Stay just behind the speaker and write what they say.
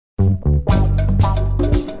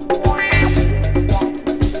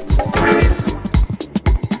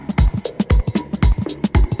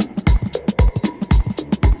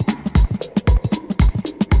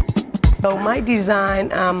my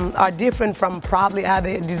design are different from probably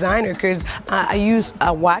other designer because I use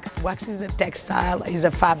wax. Wax is a textile, is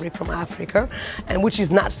a fabric from Africa, and which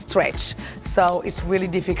is not stretched. So it's really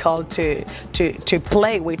difficult to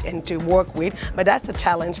play with and to work with. But that's the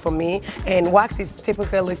challenge for me. And wax is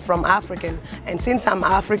typically from African. And since I'm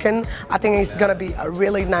African, I think it's gonna be a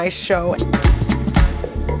really nice show.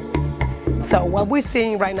 So what we're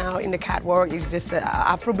seeing right now in the catwalk is this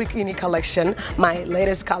Afro bikini collection, my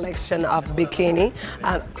latest collection of bikini,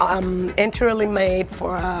 entirely made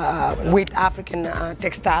for with African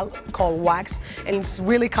textile called wax, and it's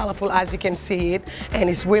really colorful as you can see it, and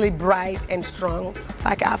it's really bright and strong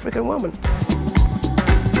like an African woman.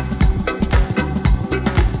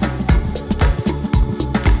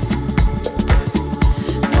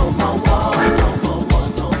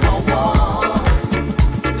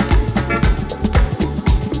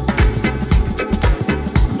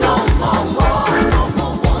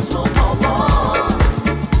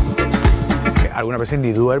 Algunas veces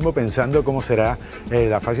ni duermo pensando cómo será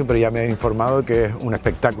la fashion, pero ya me he informado que es un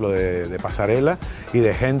espectáculo de pasarela y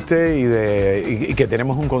de gente y que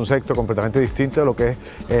tenemos un concepto completamente distinto a lo que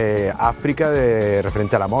es África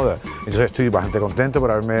referente a la moda. Entonces estoy bastante contento por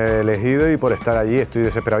haberme elegido y por estar allí. Estoy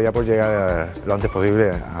desesperado ya por llegar lo antes posible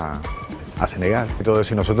a Senegal y todo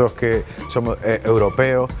eso. Y nosotros que somos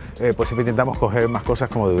europeos, pues siempre intentamos coger más cosas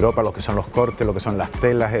como de Europa, lo que son los cortes, lo que son las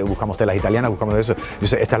telas, buscamos telas italianas, buscamos eso.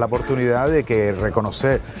 Entonces, esta es la oportunidad de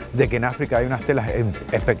reconocer de que en África hay unas telas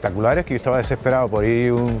espectaculares, que yo estaba desesperado por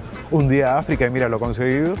ir un día a África y mira, lo he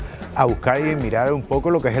conseguido, a buscar y mirar un poco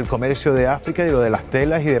lo que es el comercio de África y lo de las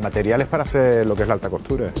telas y de materiales para hacer lo que es la alta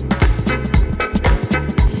costura.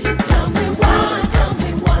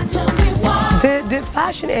 The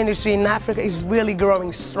fashion industry in Africa is really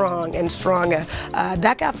growing strong and stronger.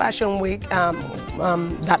 Dakar Fashion Week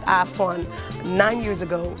that I won 9 years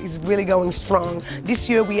ago is really going strong. This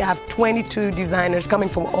year we have 22 designers coming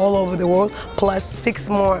from all over the world, plus 6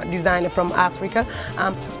 more designers from Africa.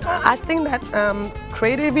 I think that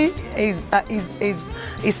creativity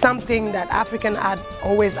is something that African had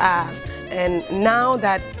always had. And now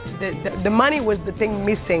that the money was the thing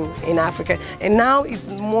missing in Africa, and now it's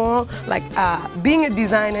more like being a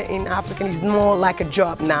designer in Africa is more like a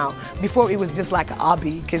job now. Before it was just like a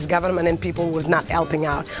hobby because government and people was not helping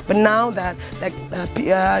out. But now that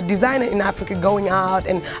designer in Africa going out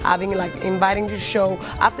and having like inviting to show.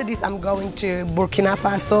 After this I'm going to Burkina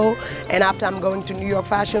Faso, and after I'm going to New York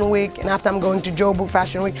Fashion Week, and after I'm going to Joburg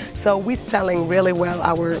Fashion Week. So we're selling really well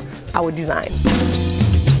our design.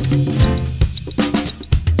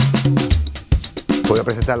 Voy a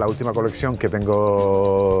presentar la última colección que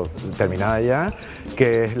tengo terminada ya,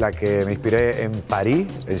 que es la que me inspiré en París.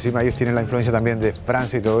 Encima ellos tienen la influencia también de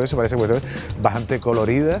Francia y todo eso, parece que es bastante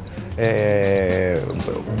colorida,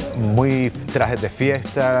 muy trajes de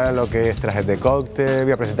fiesta, lo que es trajes de cóctel.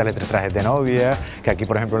 Voy a presentarles 3 trajes de novia, que aquí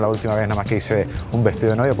por ejemplo la última vez nada más que hice un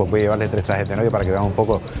vestido de novia, pues voy a llevarles 3 trajes de novia para que vean un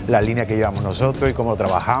poco la línea que llevamos nosotros y cómo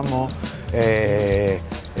trabajamos.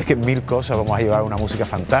 Es que 1000 cosas, vamos a llevar una música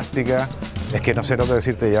fantástica. Es que no sé lo que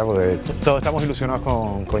decirte ya, porque todos estamos ilusionados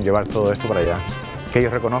con llevar todo esto para allá. Que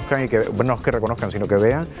ellos reconozcan y que, bueno, no es que reconozcan, sino que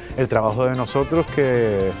vean el trabajo de nosotros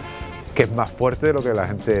que es más fuerte de lo que la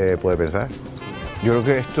gente puede pensar. Yo creo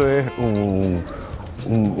que esto es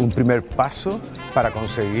un primer paso para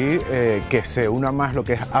conseguir que se una más lo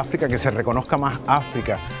que es África, que se reconozca más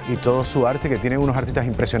África y todo su arte, que tienen unos artistas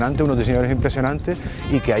impresionantes, unos diseñadores impresionantes,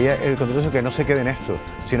 y que haya el contexto que no se quede en esto,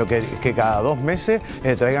 sino que cada 2 meses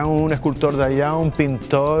traigan un escultor de allá, un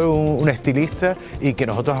pintor, un estilista, y que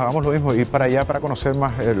nosotros hagamos lo mismo, ir para allá para conocer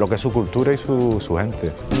más lo que es su cultura y su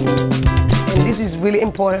gente. And this is really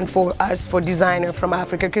important for us, for designers from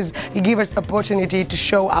Africa, because it gives us opportunity to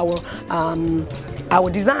show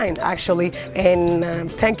our design actually.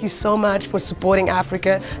 And thank you so much for supporting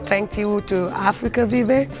Africa. Thank you to Africa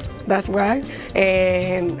Vive, that's right.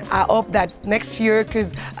 And I hope that next year,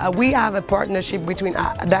 because we have a partnership between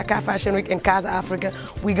Dakar Fashion Week and Casa África,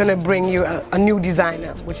 we're gonna bring you a new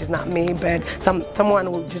designer, which is not me, but someone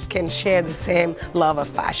who just can share the same love of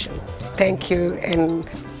fashion. Thank you, and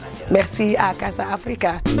merci à Casa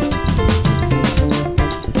África.